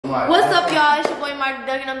What's up, y'all? It's your boy Mighty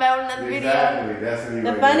Duck, and I'm back with another video. Exactly. That's what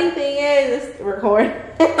The funny thing is, it's recording.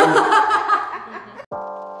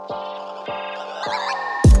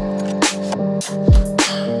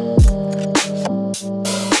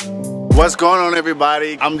 What's going on,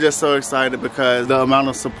 everybody? I'm just so excited because the amount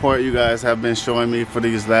of support you guys have been showing me for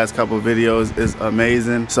these last couple of videos is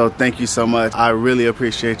amazing. So thank you so much. I really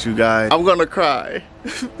appreciate you guys. I'm gonna cry.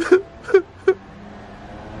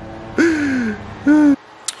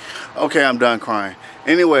 Okay, I'm done crying.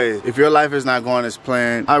 Anyway, if your life is not going as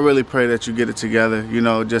planned, I really pray that you get it together. You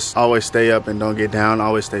know, just always stay up and don't get down.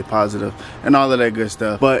 Always stay positive and all of that good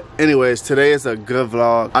stuff. But anyways, today is a good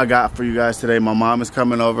vlog I got for you guys today. My mom is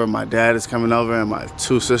coming over, my dad is coming over, and my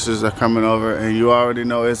two sisters are coming over. And you already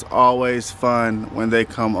know it's always fun when they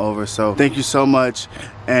come over. So thank you so much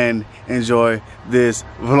and enjoy this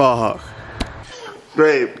vlog.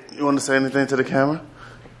 Babe, you want to say anything to the camera?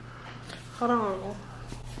 Hold on.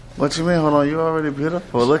 What you mean? Hold on, you already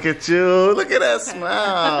beautiful. Look at you. Look at that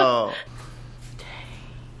smile.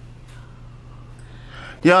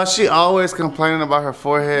 Y'all, she always complaining about her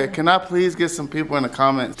forehead. Can I please get some people in the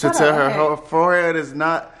comments to tell her her forehead is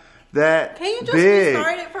not that big? Can you just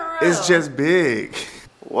restart it for real? It's just big.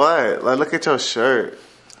 What? Like, look at your shirt.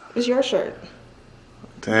 It's your shirt.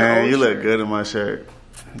 Damn, you look good in my shirt.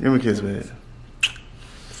 Give me a kiss, babe.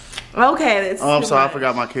 Okay, that's I'm sorry, I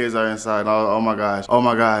forgot my kids are inside. Oh my gosh. Oh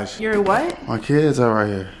my gosh. Your what? My kids are right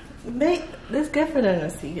here. It's good for them to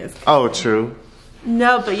see us. Oh, true.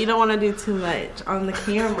 No, but you don't want to do too much on the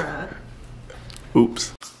camera.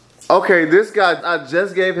 Oops. Okay, this guy, I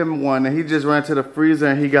just gave him one and he just ran to the freezer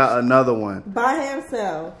and he got another one. By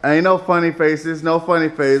himself. Ain't no funny faces, no funny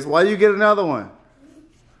face. Why you get another one?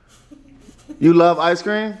 You love ice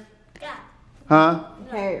cream? Yeah. Huh?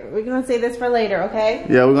 Okay, we're gonna save this for later, okay?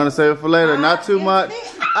 Yeah, we're gonna save it for later. Not too much.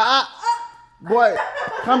 Boy,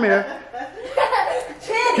 come here.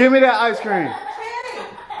 Give me that ice cream.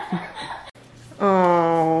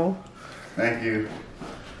 Oh. Thank you.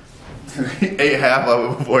 He ate half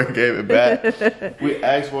of it before he gave it back. We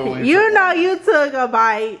asked for it. You know you took a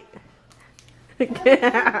bite.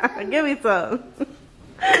 Give me some.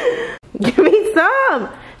 Give me some.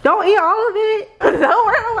 Don't eat all of it. Don't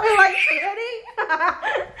run away like Teddy.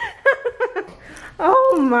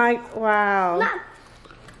 Oh my, wow.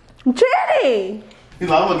 Teddy. He's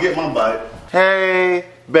like, I'm gonna get my bite. Hey,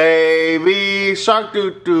 baby shark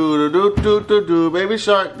doo doo doo doo doo doo, baby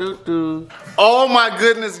shark doo doo. Oh my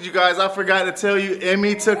goodness, you guys, I forgot to tell you,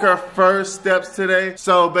 Emmy took her first steps today.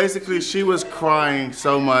 So basically she was crying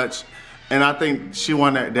so much and I think she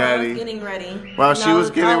wanted daddy. I was getting ready. Well, she was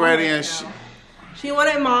getting ready and she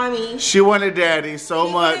wanted mommy. She wanted daddy so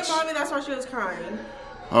much. She wanted mommy, that's why she was crying.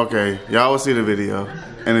 Okay, y'all will see the video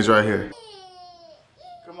and it's right here.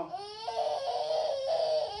 Come on.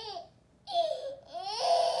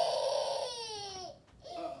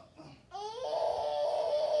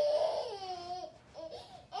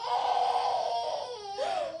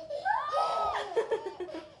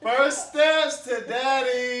 First steps to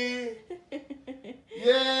daddy.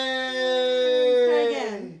 Yay! Try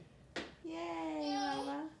again. Yay,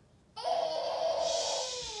 mama.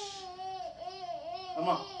 Come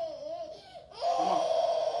on. Come on.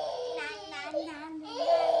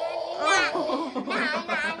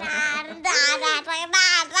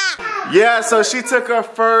 Yeah, so she took her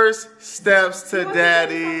first steps to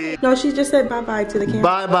daddy. No, she just said bye-bye to the camera.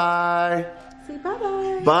 Bye-bye. Say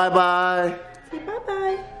bye-bye. Bye-bye. Say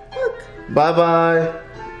bye-bye. Look. Bye-bye.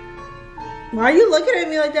 Why are you looking at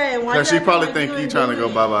me like that? Because she probably think you trying to go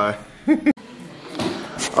bye-bye.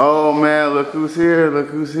 Oh man, look who's here, look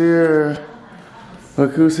who's here.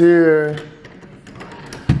 Look who's here.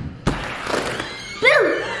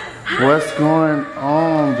 What's going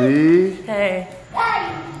on, B? Hey.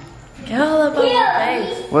 Get all up on my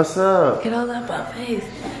face. What's up? Get all up on my face.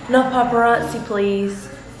 No paparazzi, please.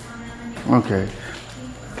 Okay.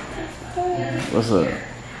 What's up?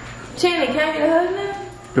 Channy, can I get a hug now?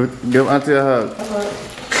 Give Auntie a hug.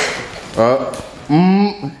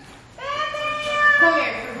 Come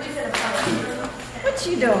here, we said a photo. What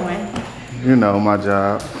you doing? You know my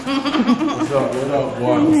job. What's up,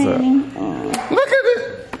 boy? What's up? Look at this.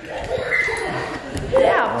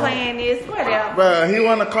 Yeah, playing this. What else? Bruh, he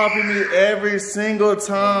wanna copy me every single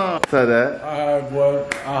time. Say that. Alright, boy.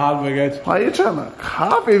 I'll holler back at you. Why you trying to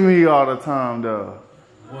copy me all the time, though?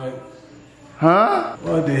 What? Huh?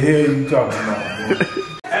 What the hell you talking about, boy?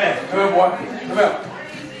 Hey, come here, boy. Come here.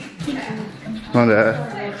 On that.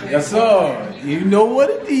 Yes, sir. You know what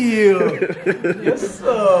it is. Yes,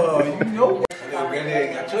 sir. You know what.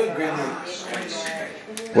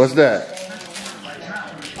 What's that?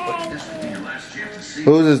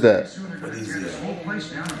 Whose is that? What is it?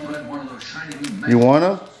 You want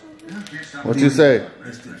him? What you say?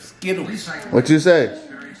 Skittles. What you say?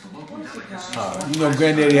 You know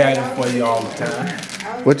Granddaddy had them for you all the time.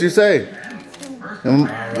 What you say? Your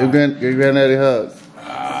granddaddy hugs.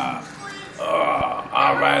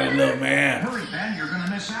 All right, little man.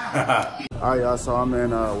 Alright, y'all, so I'm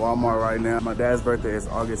in Walmart right now. My dad's birthday is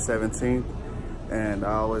August 17th, and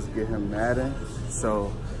I always get him Madden.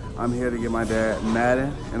 So I'm here to get my dad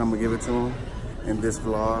Madden, and I'm gonna give it to him in this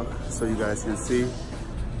vlog so you guys can see.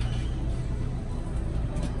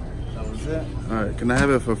 That was it. Alright, can I have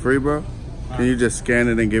it for free, bro? Can you just scan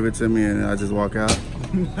it and give it to me and I just walk out? So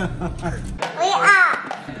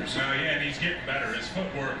yeah, and he's getting better. His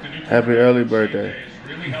footwork, the new Happy early birthday.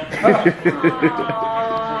 is really helping.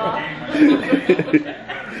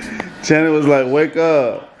 Shannon was like, wake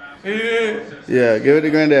up. Yeah, give it to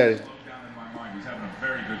granddaddy. Down in my mind, he's having a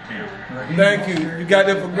very good camp. Thank you. You got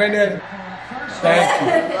that for Granddaddy? Thank you.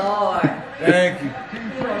 Lord. Thank you. You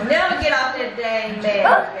will never get off that dang bed.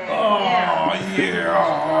 Oh, yeah.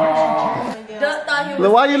 Duck thought he was.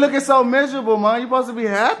 Look, why you looking so miserable, man? You supposed to be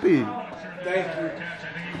happy. Thank you.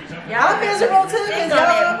 Y'all miserable too because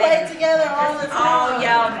y'all play together all the time. All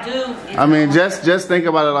y'all do. I mean, just think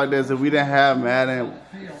about it like this. If we didn't have Madden,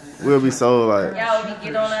 we'll be so like. Y'all would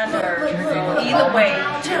get on our nerves. So either way,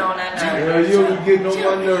 get on our nerves. Yeah, you'll be getting on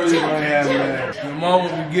my nerves if I have that. Your mama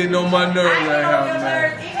be getting on my nerves if I have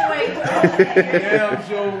that. Anyway. Yeah, I'm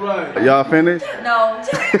sure right. Y'all finished? No.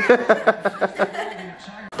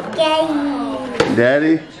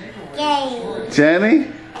 Daddy? Channy?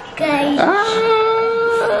 Ah.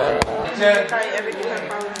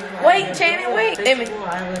 Wait, Channing, wait. Amy.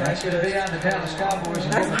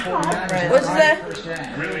 What's that?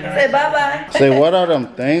 Say bye-bye. Say, what are them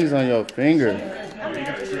things on your finger?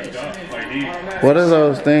 What are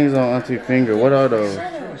those things on Auntie's finger? What are those?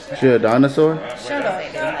 She a dinosaur? Shut up.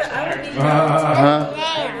 Huh?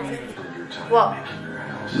 What?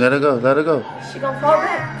 Let her go, let her go. She gonna fall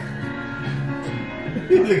back.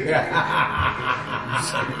 Get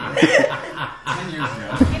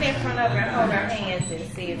in front of her and hold her hands and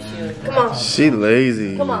see if she'll. Come on. She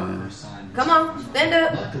lazy. Come on. Come on. Stand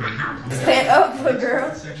up. Stand up, good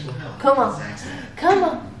girl. Come on. Come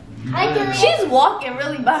on. She's walking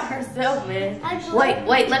really by herself, man.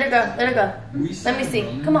 Wait, let her go. Let her go. Let me see.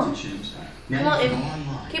 Come on. Come on, Amy.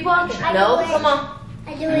 Keep walking. No, come on.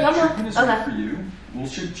 Come on. Okay.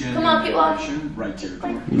 Come on, keep walking.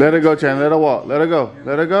 Let her go, Chan. Let her walk. Let her go.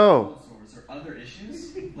 Let her go.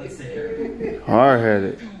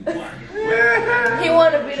 Hard-headed. He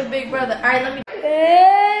wanted to be the big brother. All right, let me.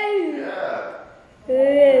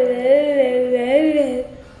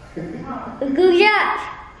 Good job.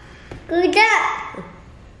 Good job.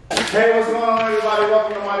 Hey, what's going on, everybody?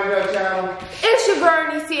 Welcome to MIGHTYDUCK channel. It's your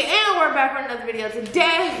girl, Nisi, and we're back for another video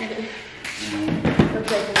today.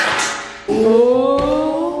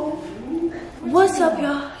 Ooh. What's up,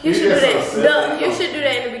 y'all? You should do that. No, you should do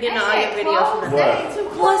that in the beginning of all your videos from now.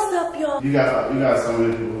 What? What's up, y'all? You got so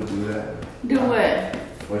many people who do that. Do what?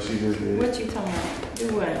 What she just did. What you talking about?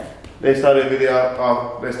 Do what? They started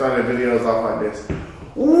videos off like this.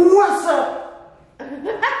 What's up?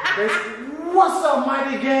 What's up,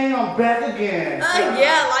 Mighty Gang? I'm back again. Yeah, I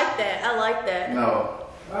like that. I like that. No.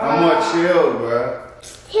 I'm more chill, bro.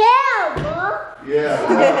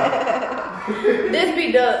 Yeah. This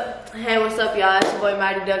be Duck. Hey, what's up, y'all? It's your boy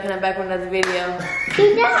Mighty Duck, and I'm back with another video.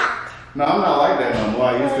 No, I'm not like that no more.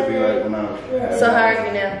 I used to be like when I was. So how are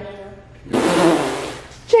you now?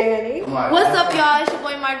 Channy. Like, What's up, y'all? It's your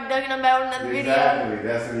boy Mighty Duck, and I'm back with another video. Exactly.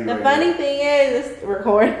 That's The funny thing is, it's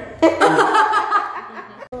recording.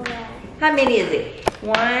 How many is it?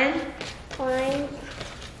 1,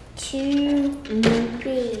 2,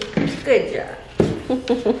 3. Good job.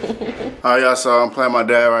 Alright, y'all, so I'm playing my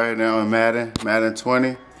dad right now in Madden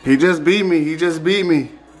 20. He just beat me.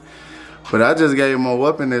 But I just gave him a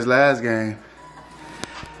whooping this last game.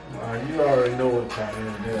 You already know what time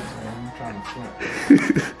it is, man. I'm trying to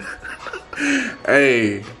front.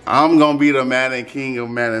 Hey, I'm gonna be the Madden king of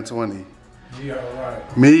Madden 20. You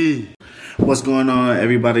alright. Me. What's going on?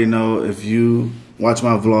 Everybody know, if you watch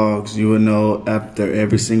my vlogs, you will know after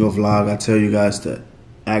every single vlog I tell you guys to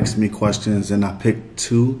ask me questions, and I pick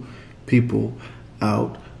 2 people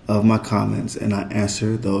out of my comments and I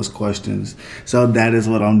answer those questions. So that is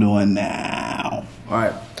what I'm doing now. All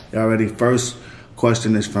right, y'all ready? First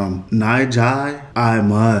question is from Nijai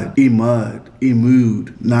Emud.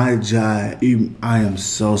 Nijai. I am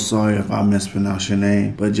so sorry if I mispronounce your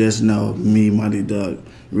name, but just know me, MIGHTYDUCK,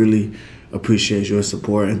 really appreciate your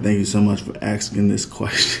support and thank you so much for asking this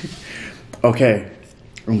question. Okay,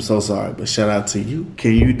 I'm so sorry, but shout out to you.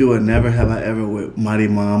 Can you do a Never Have I Ever with Mighty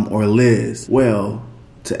Mom or Liz? Well,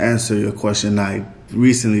 to answer your question, I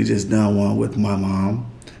recently just done one with my mom.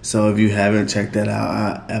 So if you haven't checked that out,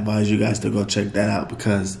 I advise you guys to go check that out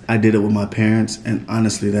because I did it with my parents, and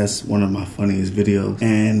honestly, that's one of my funniest videos.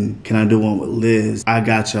 And can I do one with Liz? I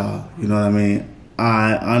got y'all, you know what I mean?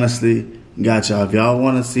 I honestly got y'all. If y'all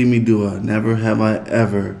want to see me do a Never Have I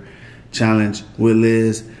Ever challenge with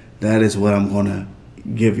Liz, that is what I'm going to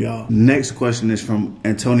give y'all. Next question is from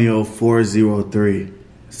Antonio403.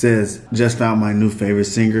 Says, just found my new favorite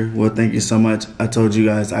singer. Well, thank you so much. I told you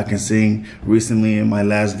guys I can sing recently in my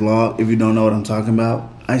last vlog. If you don't know what I'm talking about,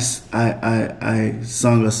 I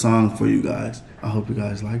sung a song for you guys. I hope you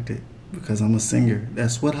guys liked it because I'm a singer.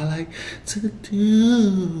 That's what I like to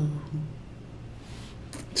do.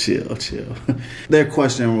 Chill.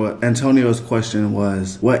 Antonio's question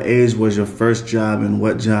was, what age was your first job and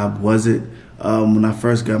what job was it? When I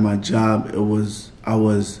first got my job, I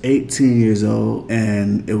was 18 years old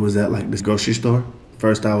and it was at like this grocery store.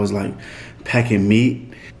 First I was like packing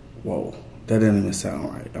meat. Whoa, that didn't even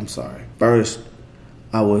sound right. I'm sorry. First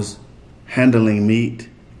I was handling meat.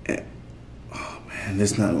 And, oh man,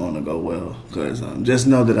 this not gonna go well because just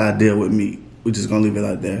know that I deal with meat. We're just gonna leave it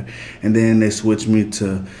out there. And then they switched me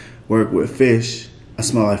to work with fish. I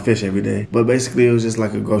smell like fish every day. But basically it was just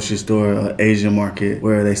like a grocery store, an Asian market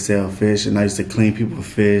where they sell fish, and I used to clean people's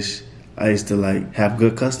fish. I used to like have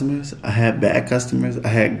good customers. I had bad customers. I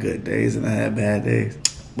had good days and I had bad days.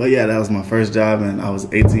 But yeah, that was my first job and I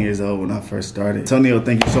was 18 years old when I first started. Antonio,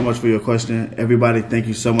 thank you so much for your question. Everybody, thank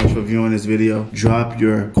you so much for viewing this video. Drop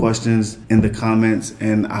your questions in the comments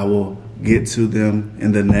and I will get to them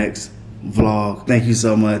in the next vlog. Thank you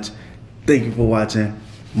so much. Thank you for watching.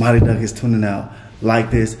 Mighty Duck is tuning out.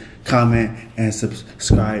 Like this, comment, and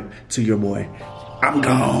subscribe to your boy. I'm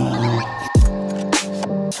gone.